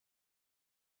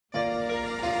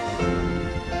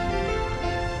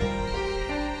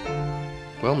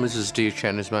Well, Mrs. T.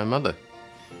 Chen is my mother.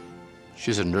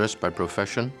 She's a nurse by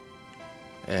profession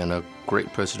and a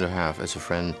great person to have as a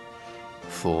friend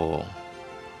for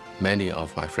many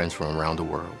of my friends from around the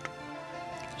world.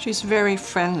 She's very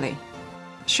friendly.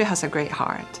 She has a great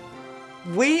heart.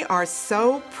 We are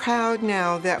so proud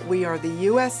now that we are the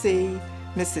USC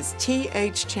Mrs.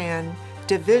 T.H. Chan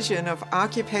Division of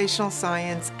Occupational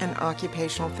Science and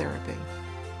Occupational Therapy.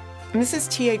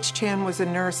 Mrs. T.H. Chan was a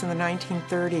nurse in the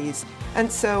 1930s, and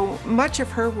so much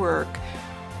of her work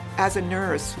as a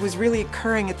nurse was really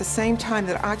occurring at the same time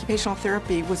that occupational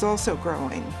therapy was also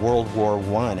growing. World War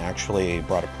I actually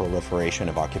brought a proliferation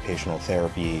of occupational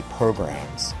therapy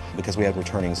programs because we had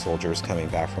returning soldiers coming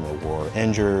back from the war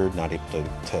injured, not able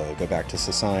to go back to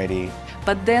society.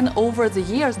 But then over the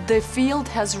years, the field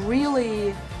has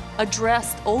really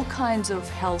addressed all kinds of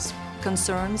health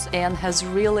concerns and has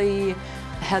really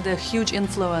had a huge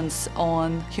influence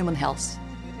on human health.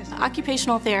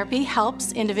 Occupational therapy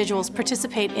helps individuals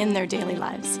participate in their daily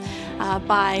lives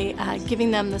by giving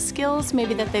them the skills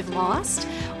maybe that they've lost,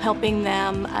 helping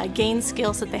them gain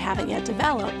skills that they haven't yet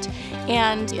developed,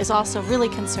 and is also really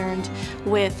concerned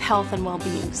with health and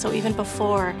well-being, so even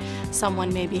before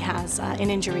someone maybe has an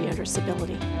injury or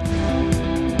disability.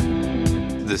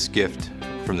 This gift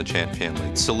from the Chan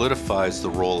family solidifies the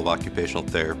role of occupational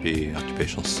therapy,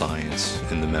 occupational science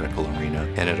in the medical arena,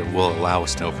 and it will allow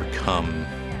us to overcome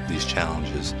these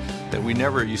challenges that we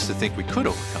never used to think we could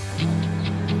overcome.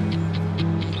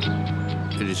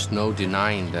 It is no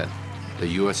denying that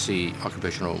the USC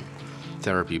Occupational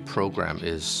Therapy program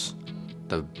is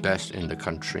the best in the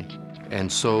country.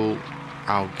 And so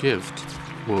our gift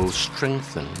will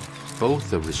strengthen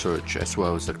both the research as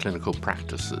well as the clinical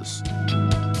practices.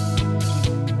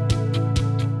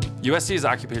 USC's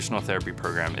occupational therapy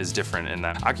program is different in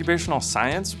that occupational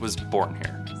science was born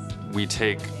here. We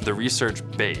take the research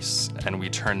base and we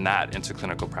turn that into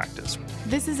clinical practice.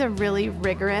 This is a really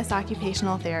rigorous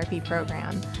occupational therapy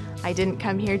program. I didn't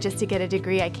come here just to get a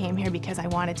degree. I came here because I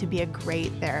wanted to be a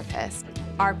great therapist.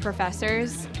 Our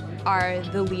professors are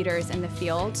the leaders in the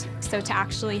field, so to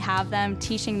actually have them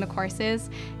teaching the courses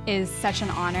is such an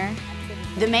honor.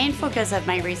 The main focus of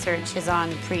my research is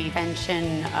on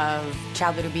prevention of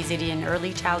childhood obesity in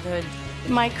early childhood.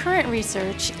 My current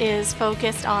research is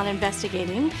focused on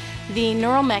investigating the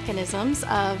neural mechanisms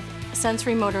of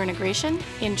sensory motor integration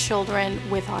in children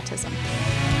with autism.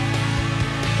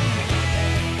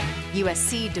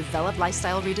 USC developed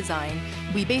Lifestyle Redesign.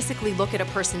 We basically look at a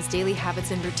person's daily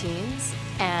habits and routines,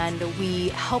 and we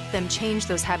help them change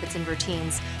those habits and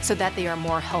routines so that they are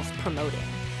more health promoting.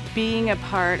 Being a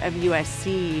part of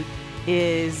USC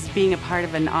is being a part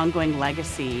of an ongoing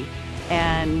legacy,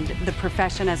 and the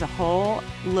profession as a whole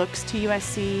looks to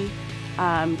USC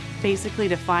basically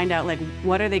to find out, like,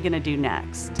 what are they going to do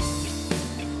next?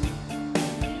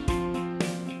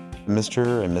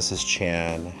 Mr. and Mrs.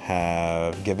 Chan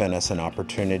have given us an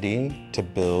opportunity to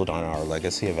build on our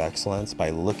legacy of excellence by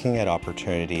looking at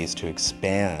opportunities to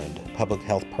expand public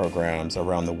health programs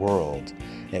around the world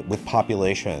with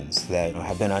populations that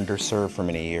have been underserved for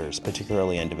many years,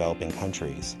 particularly in developing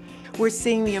countries. We're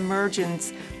seeing the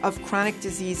emergence of chronic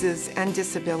diseases and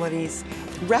disabilities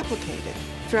replicated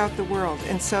throughout the world,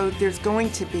 and so there's going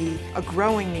to be a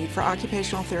growing need for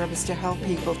occupational therapists to help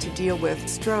people to deal with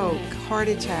stroke, heart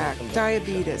attack,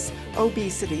 diabetes,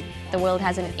 obesity. The world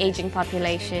has an aging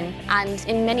population, and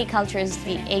in many cultures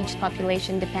the aged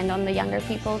population depend on the younger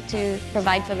people to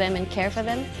provide for them and care for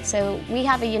them. So we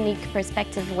have a unique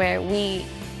perspective where we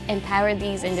empower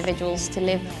these individuals to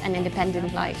live an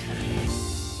independent life.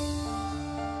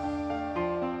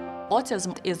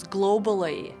 Autism is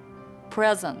globally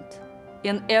present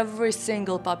in every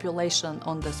single population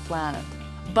on this planet.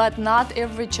 But not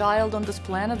every child on this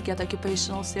planet gets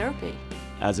occupational therapy.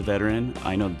 As a veteran,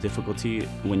 I know the difficulty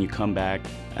when you come back.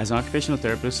 As an occupational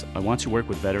therapist, I want to work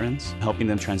with veterans, helping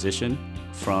them transition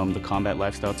from the combat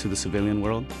lifestyle to the civilian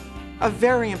world. A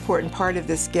very important part of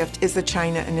this gift is the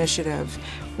China Initiative.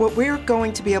 What we're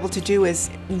going to be able to do is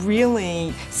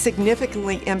really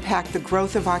significantly impact the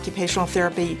growth of occupational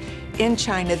therapy in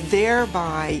China,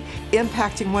 thereby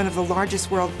impacting one of the largest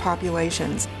world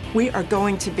populations. We are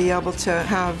going to be able to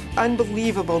have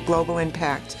unbelievable global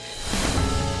impact.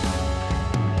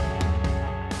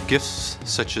 Gifts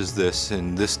such as this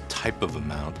in this type of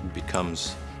amount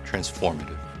becomes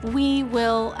transformative. We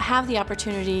will have the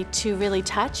opportunity to really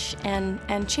touch and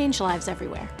change lives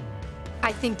everywhere.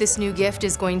 I think this new gift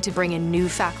is going to bring in new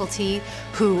faculty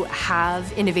who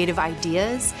have innovative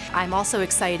ideas. I'm also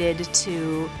excited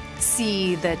to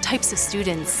see the types of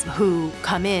students who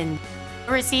come in.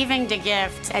 Receiving the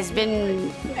gift has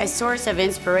been a source of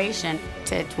inspiration.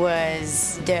 It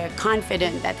was the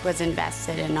confidence that was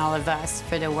invested in all of us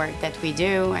for the work that we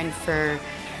do and for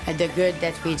the good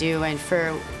that we do and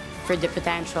for the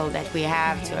potential that we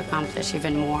have to accomplish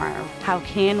even more. How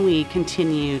can we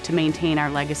continue to maintain our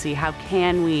legacy? How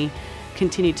can we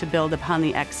continue to build upon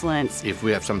the excellence? If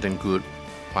we have something good,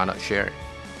 why not share it?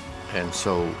 And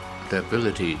so the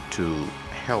ability to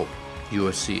help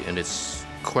USC in its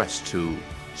quest to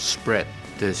spread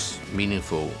this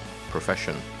meaningful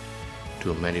profession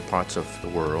to many parts of the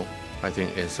world, I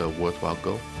think is a worthwhile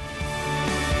goal.